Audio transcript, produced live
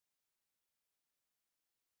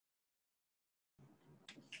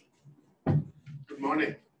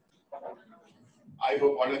morning. I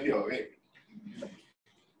hope all of you are awake.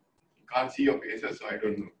 Can't see your faces, so I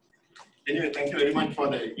don't know. Anyway, thank you very much for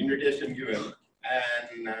the invitation given.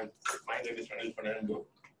 And my name is Ranil Fernando.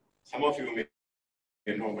 Some of you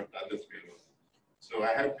may know, but others may know. So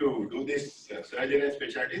I have to do this surgery and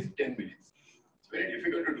specialties in 10 minutes. It's very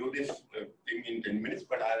difficult to do this thing in 10 minutes,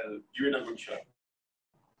 but I'll give it a good shot.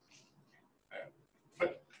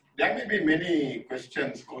 But there may be many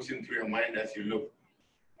questions coursing through your mind as you look.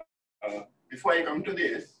 Before I come to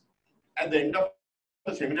this, at the end of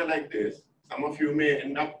a seminar like this, some of you may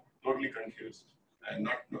end up totally confused and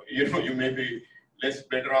not know, you may be less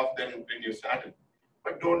better off than when you started.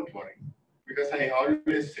 But don't worry, because I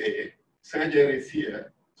always say surgery is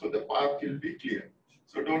here, so the path will be clear.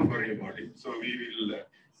 So don't worry about it. So we will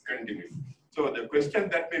continue. So the question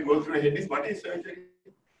that may go through head is, what is surgery?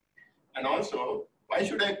 And also, why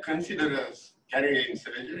should I consider carrying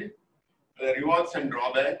surgery? The rewards and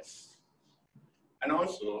drawbacks. And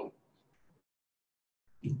also,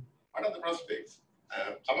 what are the prospects?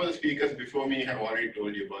 Some of the speakers before me have already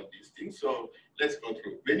told you about these things. So let's go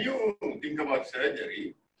through. When you think about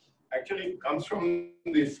surgery, actually it comes from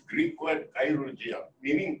this Greek word chirurgia,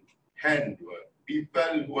 meaning hand work.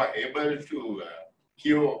 People who are able to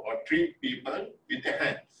cure or treat people with the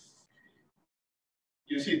hands.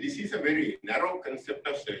 You see, this is a very narrow concept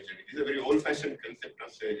of surgery. This is a very old-fashioned concept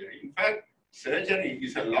of surgery. In fact, surgery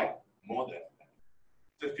is a lot more than that.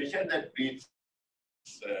 It's a specialty that treats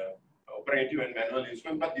operative and manual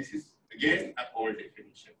instruments, but this is again a old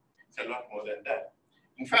definition. It's a lot more than that.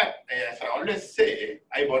 In fact, as I always say,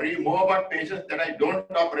 I worry more about patients that I don't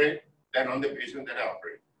operate than on the patients that I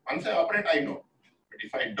operate. Once I operate, I know. But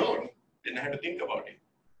if I don't, then I have to think about it.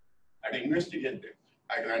 I have to investigate them.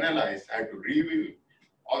 I have to analyze. I have to review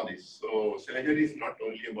all this. So surgery is not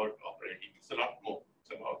only about operating. It's a lot more.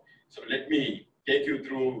 So let me take you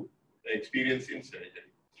through the experience in surgery.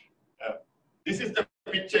 This is the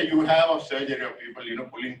picture you have of surgery of people,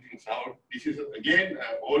 pulling things out. This is again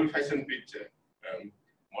an old-fashioned picture.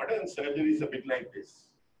 Modern surgery is a bit like this,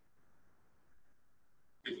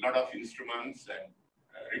 with a lot of instruments and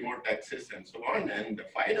remote access and so on. And the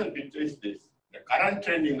final picture is this. The current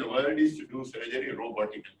trend in the world is to do surgery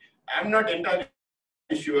robotically. I'm not entirely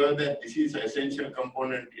sure that this is an essential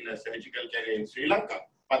component in a surgical career in Sri Lanka,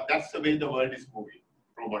 but that's the way the world is moving,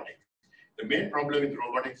 robotics. The main problem with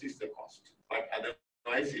robotics is the cost, but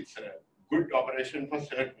otherwise it's a good operation for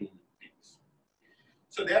certain things.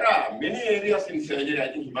 So there are many areas in surgery. I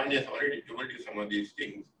think Himani has already told you some of these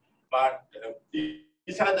things, but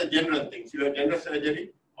these are the general things. You have general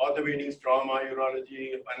surgery, orthopedics, trauma,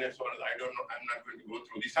 urology, and so on. I don't know, I'm not going to go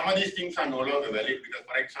through this. Some of these things are no longer valid because,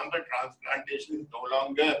 for example, transplantation is no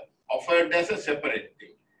longer offered as a separate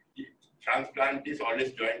thing. Transplant is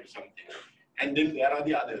always joined to something. And then there are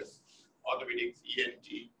the others, orthopedics, ENT,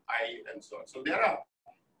 eye, and so on. So there are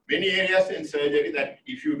many areas in surgery that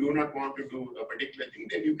if you do not want to do a particular thing,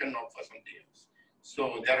 then you can opt for something else.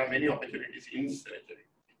 So there are many opportunities in surgery.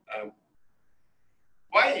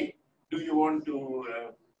 Why do you want to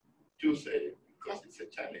choose it? Because it's a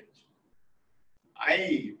challenge.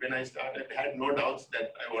 When I started, had no doubts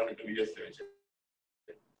that I wanted to be a surgeon.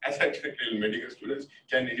 As I tell medical students,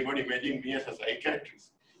 can anybody imagine me as a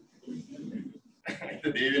psychiatrist?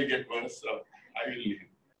 They will get worse, so I will leave.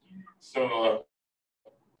 So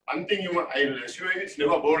one thing I will assure you, it's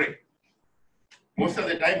never boring. Most of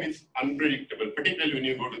the time it's unpredictable, particularly when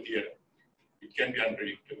you go to theater. It can be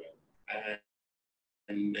unpredictable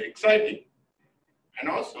and exciting. And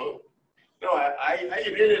also,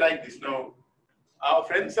 I really like this. Now, our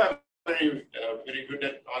friends are very good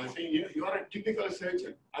at all saying, you are a typical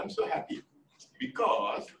surgeon. I'm so happy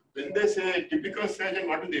because when they say typical surgeon,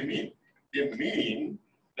 what do they mean? They mean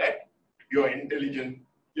that you're intelligent,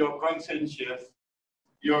 you're conscientious,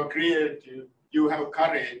 you're creative, you have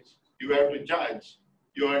courage, you have to judge,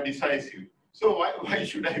 you are decisive. So why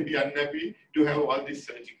should I be unhappy to have all these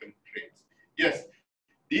surgical traits? Yes,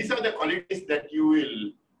 these are the qualities that you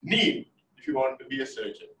will need if you want to be a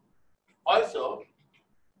surgeon. Also,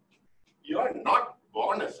 you are not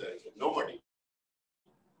born a surgeon, nobody.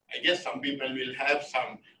 I guess some people will have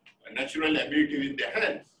some natural ability with their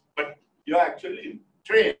hands, but you are actually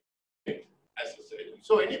trained as a surgeon.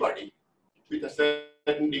 So anybody with a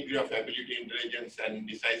certain degree of ability, intelligence, and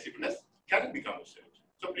decisiveness can become a surgeon.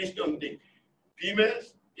 So please don't think.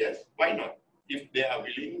 Females, yes, why not? If they are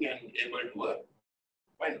willing and able to work,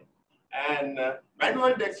 why not? And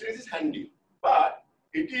manual dexterity is handy, but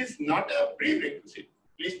it is not a prerequisite.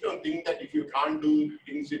 Please don't think that if you can't do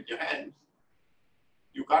things with your hands,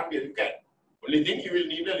 you can't be a can. Only thing you will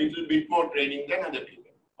need a little bit more training than other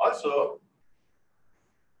people. Also,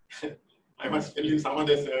 I must tell you, some of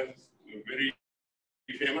the very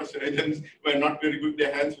famous surgeons were not very good with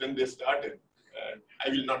their hands when they started. I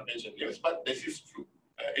will not mention names, but this is true.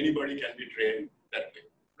 Anybody can be trained that way,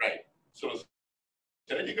 right? So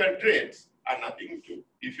surgical traits are nothing to,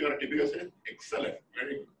 if you are a typical surgeon, excellent,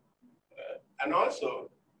 very good. And also,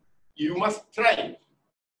 you must thrive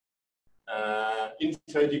in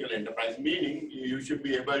surgical enterprise, meaning you should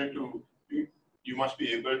be able to, you must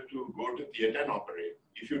be able to go to theater and operate.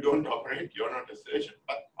 If you don't operate, you're not a surgeon.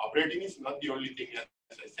 But operating is not the only thing,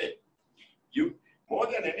 as I said. You, more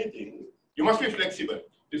than anything, you must be flexible.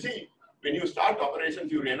 You see, when you start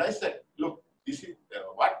operations, you realize that, look, this is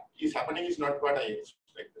what is happening is not what I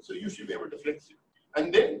expected. So you should be able to flex it.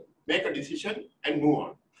 And then make a decision and move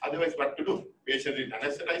on. Otherwise, what to do? Patient is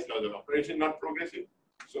anesthetized, or the operation not progressive.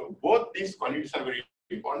 So both these qualities are very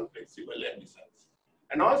important, flexible and decisive.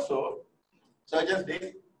 And also, surgeons,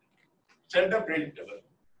 they seldom predictable.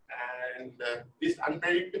 And this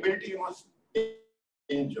unpredictability you must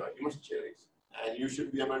enjoy, you must cherish, and you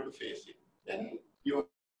should be able to face it. Then you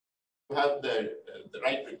have the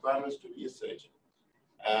right requirements to be a surgeon.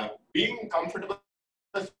 Being comfortable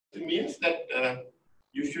means that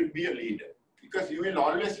you should be a leader, because you will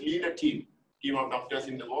always lead a team of doctors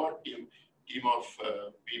in the ward, team of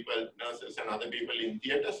people, nurses and other people in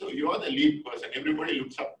theater. So you are the lead person. Everybody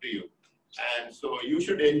looks up to you. And so you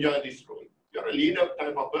should enjoy this role. If you're a leader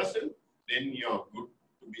type of person, then you're good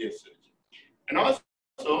to be a surgeon. And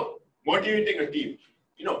also motivating a team.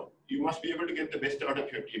 You know, you must be able to get the best out of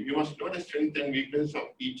your team. You must know the strength and weakness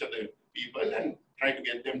of each other people and try to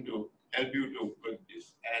get them to help you to work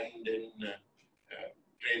this, and then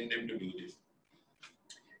train them to do this.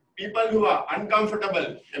 People who are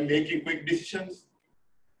uncomfortable in making quick decisions,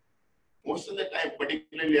 most of the time,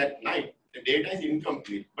 particularly at night, the data is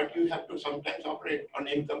incomplete, but you have to sometimes operate on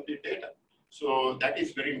incomplete data. So that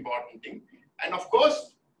is very important thing. And of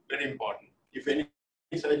course, very important, if any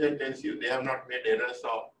surgeon tells you they have not made errors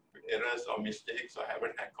or mistakes or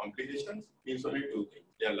haven't had complications, means only two things.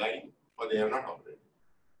 They are lying or they have not operated.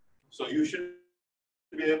 So you should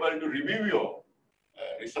be able to review your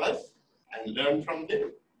results and learn from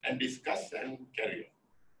them and discuss and carry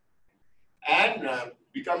on. And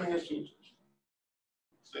becoming a surgeon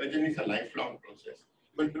is a lifelong process.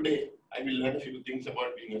 But today, I will learn a few things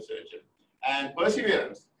about being a surgeon. And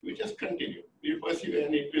perseverance, we just continue. We persevere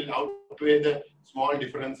and it will outweigh the small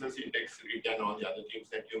differences in dexterity and all the other things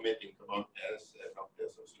that you may think about as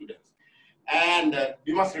doctors or students. And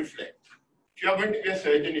we must reflect. If you are going to be a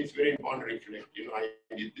surgeon, it's very important to reflect. You know,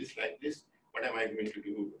 I did this like this. What am I going to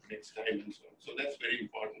do next time and so on. So that's very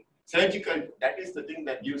important. Surgical, that is the thing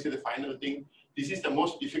that gives you the final thing. This is the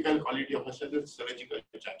most difficult quality of a surgeon, surgical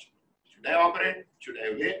judgment. Should I operate? Should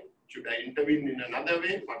I wait? Should I intervene in another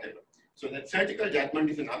way? Whatever. So that surgical judgment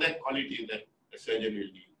is another quality that a surgeon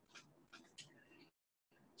will need.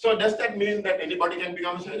 So does that mean that anybody can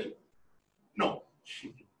become a surgeon? No.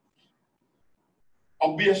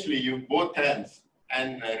 Obviously, you both hands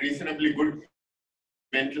and reasonably good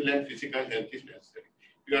mental and physical health is necessary.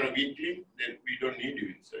 If you are a weakling, then we don't need you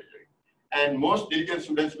in surgery. And most diligent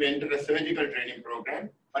students may enter a surgical training program.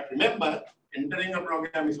 But remember, entering a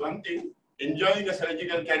program is one thing. Enjoying a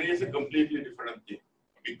surgical career is a completely different thing.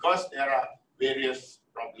 Because there are various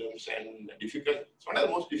problems and difficult, it's one of the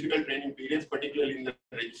most difficult training periods, particularly in the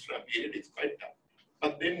registrar period, it's quite tough.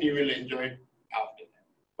 But then you will enjoy it after that.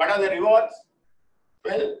 What are the rewards?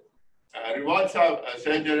 Well, rewards are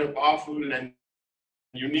surgery powerful and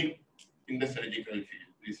unique in the surgical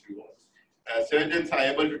field, these rewards. Surgeons are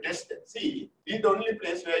able to test it. See, this is the only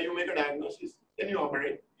place where you make a diagnosis, then you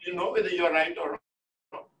operate. You know whether you are right or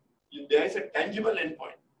wrong. There is a tangible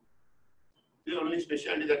endpoint. This is the only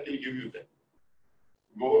specialty that will give you that.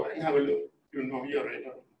 Go and have a look. You know you're right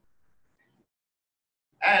or wrong.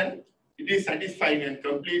 And it is satisfying and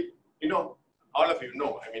complete. You know, all of you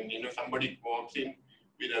know. I mean, you know, somebody walks in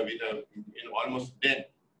with a you know, almost dead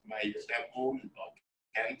by a stab wound or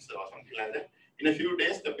cancer or something like that. In a few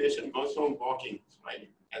days, the patient goes home walking, smiling.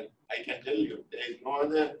 And I can tell you, there is no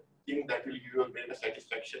other thing that will give you a greater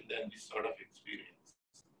satisfaction than this sort of experience.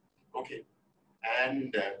 Okay.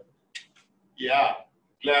 And yeah,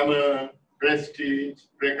 glamour, prestige,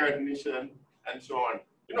 recognition, and so on.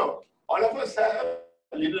 You know, all of us have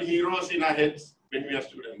little heroes in our heads when we are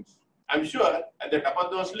students. I'm sure at the top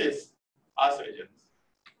of those lists are surgeons.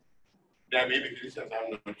 There may be physicians,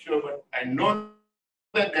 I'm not sure, but I know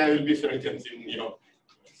that there will be surgeons in, you know.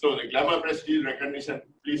 So the glamour, prestige, recognition,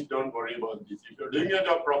 please don't worry about this. If you're doing your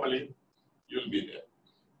job properly, you'll be there.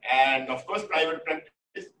 And of course, private practice.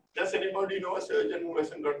 Does anybody know a surgeon who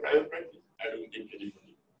hasn't got private practice? I don't think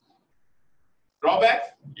anybody. Drawbacks?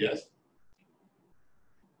 Yes.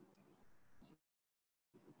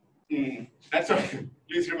 That's what.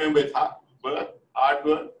 Please remember, it's hard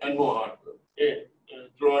work, and more hard work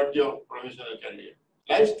throughout your professional career.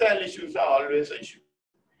 Lifestyle issues are always an issue,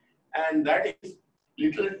 and that is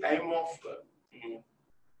little time of.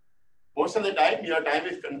 Most of the time, your time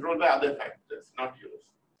is controlled by other factors, not yours.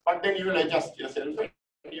 But then you will adjust yourself,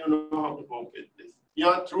 and you know how to cope with this.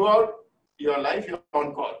 You're throughout your life, you're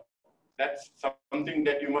on call. That's something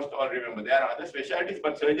that you must all remember. There are other specialties,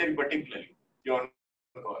 but surgery particularly, you're on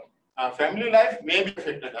call. Family life may be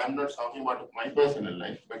affected. I'm not talking about my personal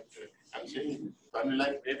life, but I'm saying family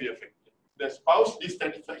life may be affected. The spouse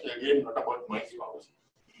dissatisfaction, again, not about my spouse.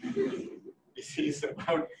 This is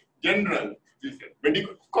about general.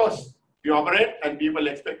 Medical, of course, you operate and people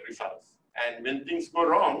expect results. And when things go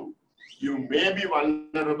wrong, you may be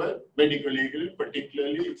vulnerable medically,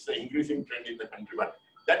 particularly it's an increasing trend in the country. But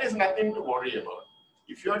that is nothing to worry about.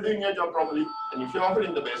 If you are doing your job properly and if you are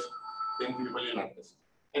offering the best, then people will understand.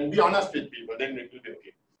 And be honest with people, then it will be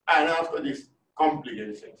okay. And after these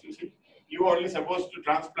complications, you see, you are only supposed to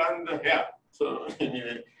transplant the hair. So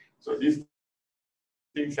anyway, so these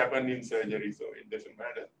things happen in surgery, so it doesn't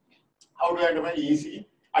matter. How do I do it? Easy.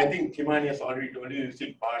 I think Kimani has already told you,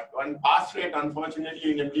 sit part 1. Pass rate,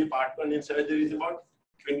 unfortunately, in MD part 1 in surgery is about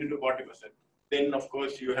 20 to 40%. Then, of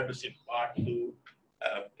course, you have to sit part 2.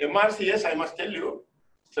 MRCS, I must tell you,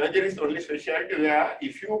 surgery is the only specialty where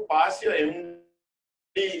if you pass your MD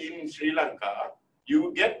in Sri Lanka,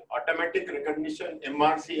 you get automatic recognition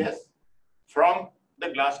MRCS from the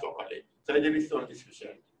Glasgow College. Surgery is the only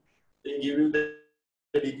specialty. They give you the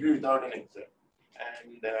degree without an exam.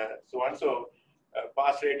 And so on. So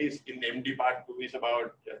pass rate is in MD part 2 is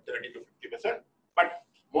about 30 to 50%. But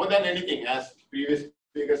more than anything, as previous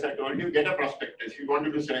speakers I told you, get a prospectus. If you want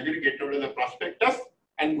to do surgery, get out of the prospectus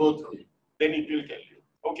and go through it. Then it will tell you.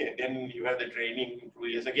 Okay, then you have the training 2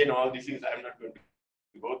 years. Again, all these things I'm not going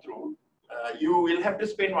to go through. You will have to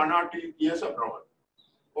spend 1 or 2 years abroad.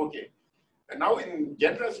 Okay. And now in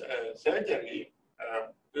general surgery,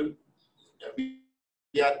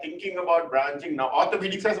 we are thinking about branching now.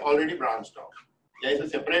 Orthopedics has already branched off. There is a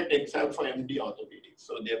separate exam for MD orthopedics,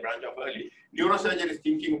 so they branch off early. Neurosurgery is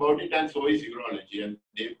thinking about it, and so is urology, and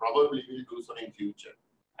they probably will do so in future.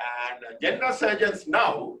 And general surgeons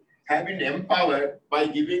now have been empowered by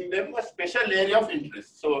giving them a special area of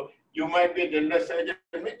interest. So you might be a general surgeon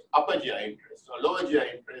with upper GI interest, or lower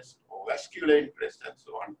GI interest, or vascular interest, and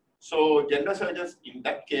so on. So general surgeons in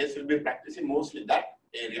that case will be practicing mostly that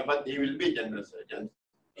area, but they will be general surgeons.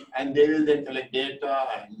 And they will then collect data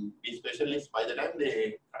and be specialists. By the time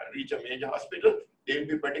they reach a major hospital, they will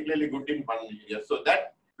be particularly good in one area. So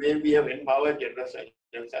that way we have empowered general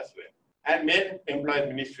surgeons as well. And main employees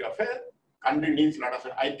Ministry of Health, country needs a lot of,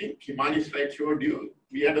 I think Himani's slide showed you,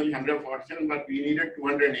 we had only 147, but we needed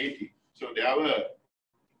 280. So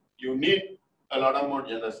you need a lot of more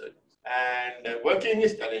general surgeons. And working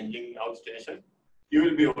is challenging outstation. You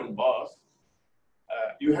will be your own boss.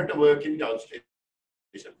 You have to work in the outstation.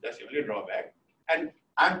 That's the only drawback. And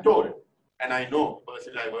I'm told, and I know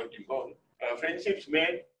personally I worked in both, friendships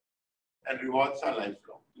made and rewards are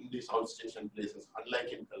lifelong in these outstation places,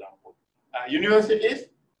 unlike in Colombo. Universities,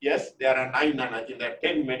 yes, there are 9, and I think there are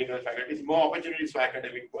 10 medical faculties, more opportunities for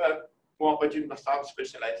academic work, more opportunities for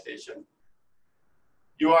sub-specialization.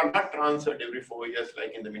 You are not transferred every 4 years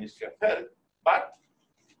like in the Ministry of Health, but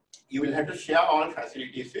you will have to share all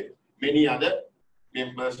facilities with many other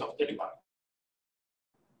members of the department.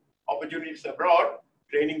 Opportunities abroad,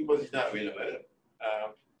 training positions are available.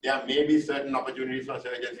 There may be certain opportunities for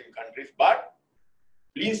surgeons in countries, but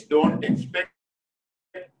please don't expect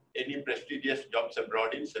any prestigious jobs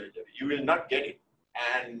abroad in surgery. You will not get it.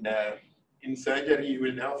 And in surgery, you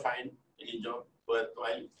will never find any job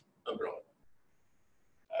worthwhile abroad.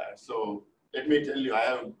 So let me tell you, I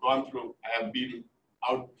have been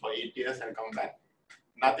out for 8 years and come back.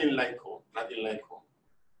 Nothing like home, nothing like home.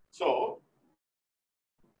 So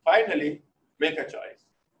finally, make a choice.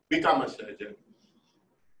 Become a surgeon.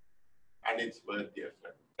 And it's worth the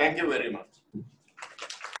effort. Thank you very much.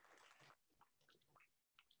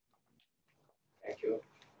 Thank you.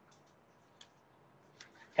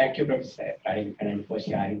 Thank you, Professor Ranil, for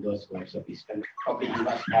sharing those words of wisdom. Probably you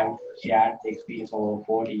must have shared the experience over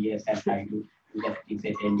 40 years and trying to do that things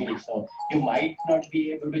in 10 minutes. So you might not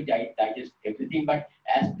be able to digest everything, but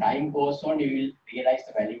as time goes on, you will realize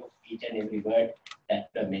the value of each and every word that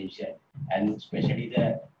were mentioned, and especially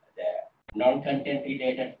the non-content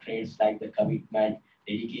related traits like the commitment,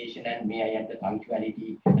 dedication, and may I add the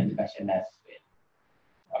punctuality and the passion as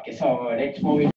well. Okay, so let's move in.